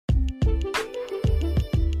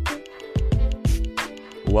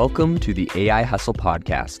Welcome to the AI Hustle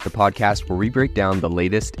Podcast, the podcast where we break down the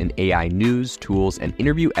latest in AI news, tools, and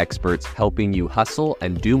interview experts helping you hustle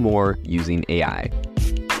and do more using AI.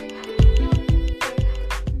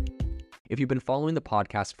 If you've been following the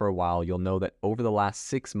podcast for a while, you'll know that over the last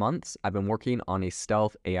 6 months, I've been working on a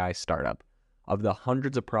stealth AI startup. Of the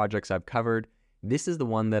hundreds of projects I've covered, this is the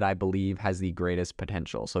one that I believe has the greatest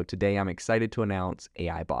potential. So today I'm excited to announce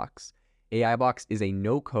AIBox. AIBox is a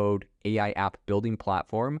no-code AI app building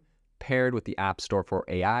platform paired with the App Store for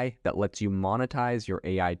AI that lets you monetize your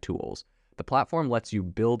AI tools. The platform lets you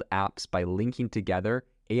build apps by linking together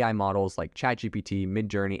AI models like ChatGPT,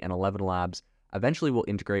 Midjourney, and 11 Labs. Eventually, we'll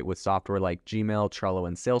integrate with software like Gmail, Trello,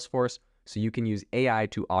 and Salesforce, so you can use AI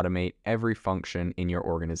to automate every function in your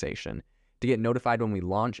organization. To get notified when we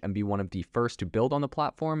launch and be one of the first to build on the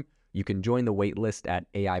platform, you can join the waitlist at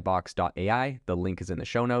aibox.ai. The link is in the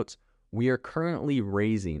show notes. We are currently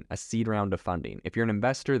raising a seed round of funding. If you're an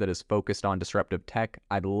investor that is focused on disruptive tech,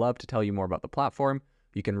 I'd love to tell you more about the platform.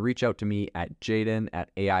 You can reach out to me at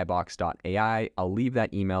jaden@aibox.ai. I'll leave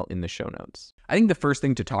that email in the show notes. I think the first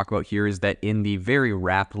thing to talk about here is that in the very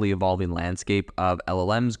rapidly evolving landscape of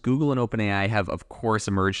LLMs, Google and OpenAI have, of course,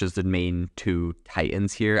 emerged as the main two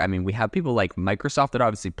titans here. I mean, we have people like Microsoft that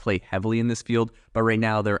obviously play heavily in this field, but right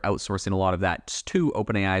now they're outsourcing a lot of that to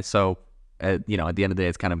OpenAI. So at the end of the day,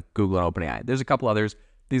 it's kind of Google and OpenAI. There's a couple others.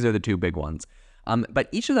 These are the two big ones. But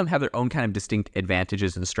each of them have their own kind of distinct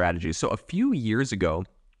advantages and strategies. So a few years ago,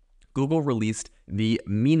 Google released the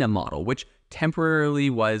Mina model, which temporarily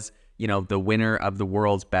was, the winner of the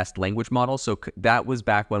world's best language model. So that was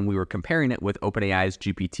back when we were comparing it with OpenAI's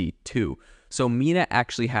GPT-4. So Mina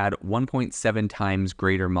actually had 1.7 times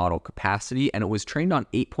greater model capacity, and it was trained on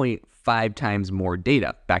 8.5 times more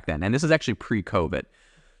data back then. And this is actually pre-COVID.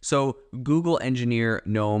 So Google engineer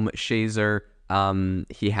Noam Shazer,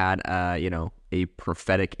 he had a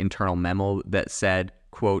prophetic internal memo that said,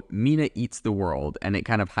 quote, "Mina eats the world," and it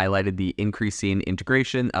kind of highlighted the increasing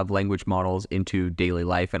integration of language models into daily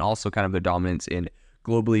life and also kind of the dominance in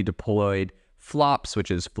globally deployed flops, which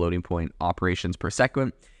is floating point operations per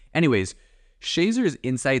second. Anyways, Shazer's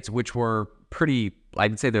insights, which were pretty,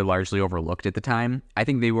 I'd say they're largely overlooked at the time. I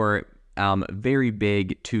think they were very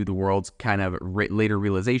big to the world's kind of later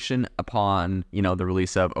realization upon, the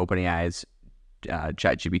release of OpenAI's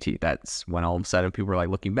ChatGPT. That's when all of a sudden people were like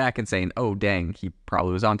looking back and saying, oh, dang, he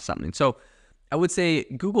probably was onto something. So I would say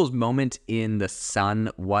Google's moment in the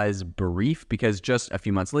sun was brief because just a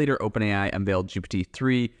few months later, OpenAI unveiled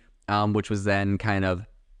GPT-3, which was then kind of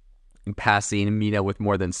passing Mina with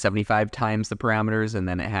more than 75 times the parameters, and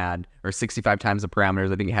then it had, or 65 times the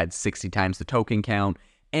parameters. I think it had 60 times the token count,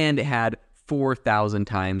 and it had 4,000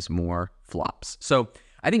 times more flops. So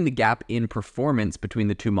I think the gap in performance between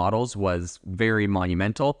the two models was very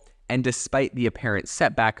monumental. And despite the apparent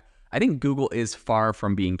setback, I think Google is far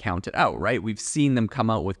from being counted out, right? We've seen them come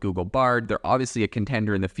out with Google Bard. They're obviously a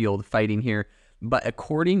contender in the field fighting here. But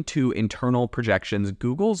according to internal projections,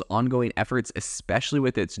 Google's ongoing efforts, especially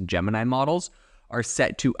with its Gemini models, are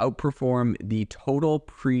set to outperform the total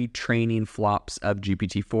pre-training flops of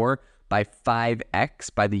GPT-4 by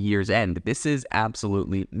 5x by the year's end. This is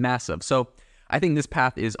absolutely massive. So I think this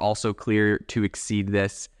path is also clear to exceed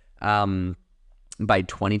this by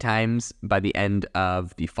 20 times by the end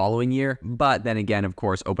of the following year. But then again, of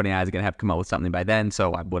course, OpenAI is going to have to come out with something by then.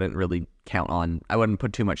 So I wouldn't really I wouldn't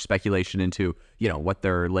put too much speculation into, what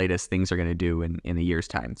their latest things are going to do in a year's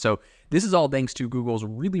time. So this is all thanks to Google's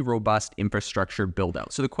really robust infrastructure build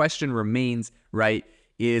out. So the question remains, right,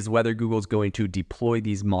 is whether Google's going to deploy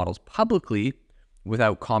these models publicly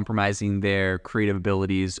without compromising their creative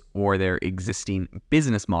abilities or their existing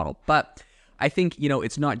business model. But I think,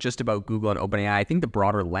 it's not just about Google and OpenAI. I think the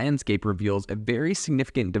broader landscape reveals a very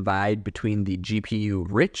significant divide between the GPU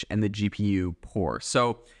rich and the GPU poor.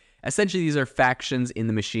 So essentially, these are factions in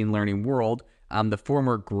the machine learning world. The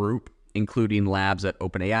former group, including labs at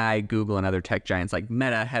OpenAI, Google, and other tech giants like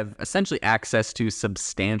Meta, have essentially access to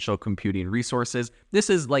substantial computing resources.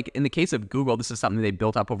 This is like, in the case of Google, this is something they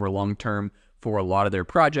built up over long term for a lot of their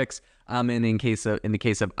projects. And in the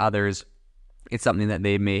case of others, it's something that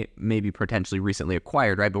they maybe potentially recently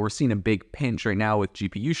acquired, right? But we're seeing a big pinch right now with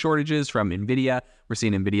GPU shortages from NVIDIA. We're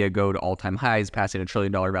seeing NVIDIA go to all-time highs, passing $1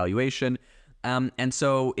 trillion valuation. And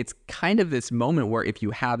so it's kind of this moment where if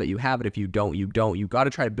you have it, you have it. If you don't, you don't. You got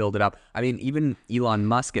to try to build it up. I mean, even Elon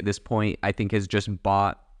Musk at this point, I think, has just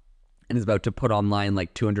bought and is about to put online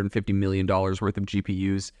like $250 million worth of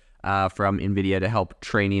GPUs from NVIDIA to help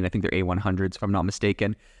training. I think they're A100s, if I'm not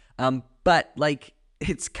mistaken. But like,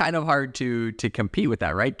 it's kind of hard to compete with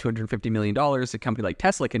that, right? $250 million, a company like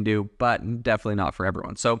Tesla can do, but definitely not for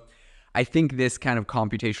everyone. So I think this kind of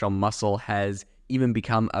computational muscle has even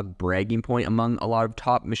become a bragging point among a lot of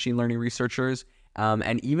top machine learning researchers,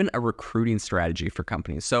 and even a recruiting strategy for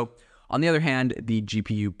companies. So on the other hand, the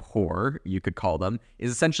GPU poor, you could call them,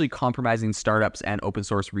 is essentially compromising startups and open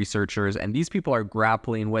source researchers. And these people are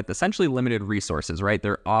grappling with essentially limited resources, right?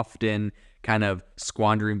 They're often kind of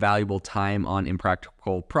squandering valuable time on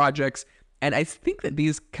impractical projects. And I think that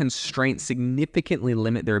these constraints significantly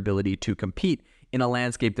limit their ability to compete in a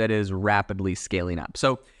landscape that is rapidly scaling up.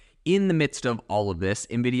 So in the midst of all of this,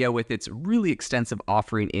 NVIDIA, with its really extensive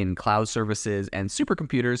offering in cloud services and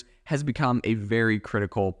supercomputers, has become a very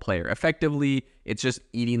critical player. Effectively, it's just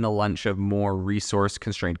eating the lunch of more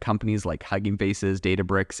resource-constrained companies like Hugging Faces,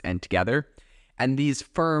 Databricks, and Together. And these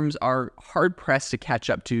firms are hard-pressed to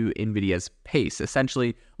catch up to NVIDIA's pace,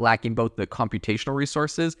 essentially lacking both the computational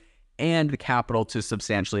resources and the capital to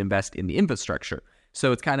substantially invest in the infrastructure.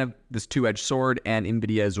 So it's kind of this two-edged sword, and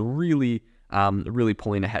NVIDIA is really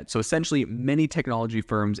pulling ahead. So essentially, many technology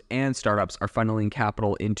firms and startups are funneling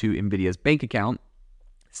capital into NVIDIA's bank account,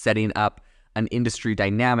 setting up an industry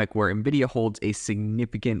dynamic where NVIDIA holds a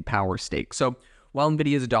significant power stake. So while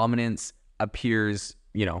NVIDIA's dominance appears,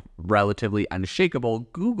 relatively unshakable,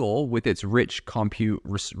 Google, with its rich compute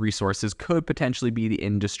resources, could potentially be the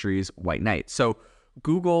industry's white knight. So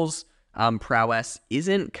Google's prowess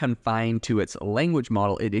isn't confined to its language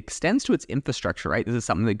model. It extends to its infrastructure, right? This is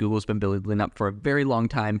something that Google's been building up for a very long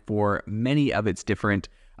time for many of its different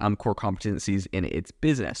core competencies in its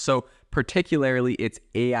business. So particularly its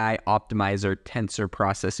AI optimizer tensor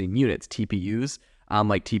processing units, TPUs,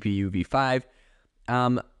 like TPU v5,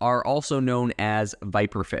 are also known as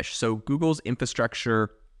Viperfish. So Google's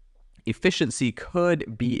infrastructure efficiency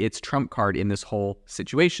could be its trump card in this whole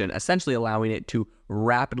situation, essentially allowing it to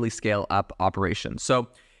rapidly scale up operations. So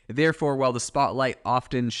therefore, while the spotlight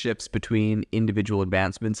often shifts between individual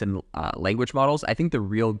advancements in language models, I think the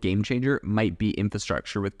real game changer might be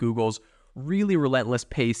infrastructure. With Google's really relentless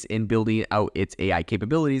pace in building out its AI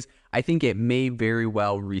capabilities, I think it may very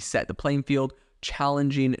well reset the playing field,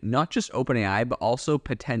 challenging not just OpenAI, but also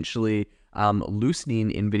potentially loosening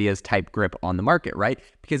NVIDIA's tight grip on the market, right?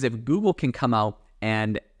 Because if Google can come out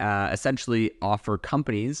and essentially offer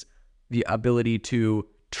companies the ability to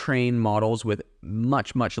train models with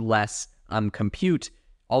much, much less compute,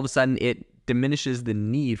 all of a sudden it diminishes the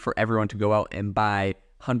need for everyone to go out and buy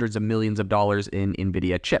hundreds of millions of dollars in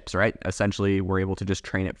NVIDIA chips, right? Essentially, we're able to just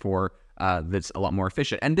train it for that's a lot more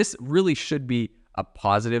efficient. And this really should be a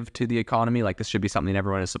positive to the economy. Like, this should be something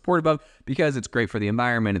everyone is supportive of because it's great for the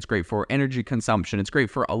environment, it's great for energy consumption, it's great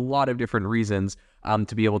for a lot of different reasons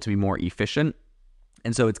to be able to be more efficient.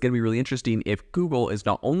 And so it's going to be really interesting if Google is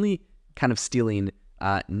not only kind of stealing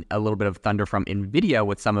a little bit of thunder from NVIDIA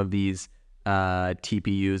with some of these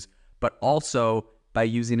TPUs, but also by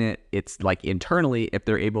using it's like internally, if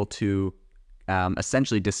they're able to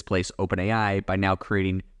essentially displace OpenAI by now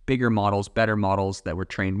creating bigger models, better models that were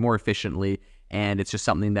trained more efficiently. And it's just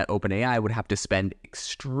something that OpenAI would have to spend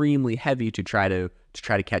extremely heavy to try to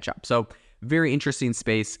catch up. So very interesting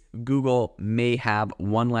space. Google may have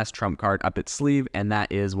one less trump card up its sleeve, and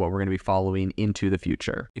that is what we're going to be following into the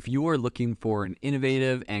future. If you are looking for an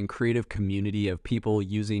innovative and creative community of people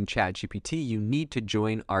using ChatGPT, you need to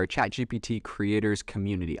join our ChatGPT creators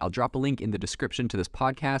community. I'll drop a link in the description to this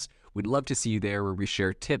podcast. We'd love to see you there, where we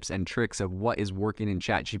share tips and tricks of what is working in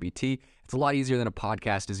ChatGPT. It's a lot easier than a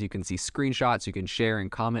podcast, as you can see screenshots, you can share and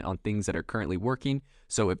comment on things that are currently working.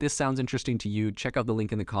 So if this sounds interesting to you, check out the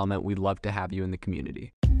link in the comment. We'd love to have you in the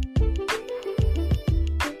community.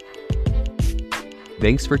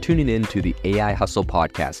 Thanks for tuning in to the AI Hustle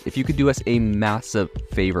podcast. If you could do us a massive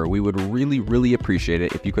favor, we would really, really appreciate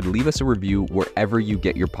it if you could leave us a review wherever you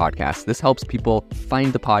get your podcasts. This helps people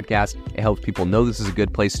find the podcast. It helps people know this is a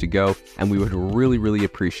good place to go. And we would really, really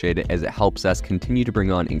appreciate it, as it helps us continue to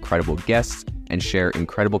bring on incredible guests and share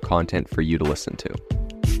incredible content for you to listen to.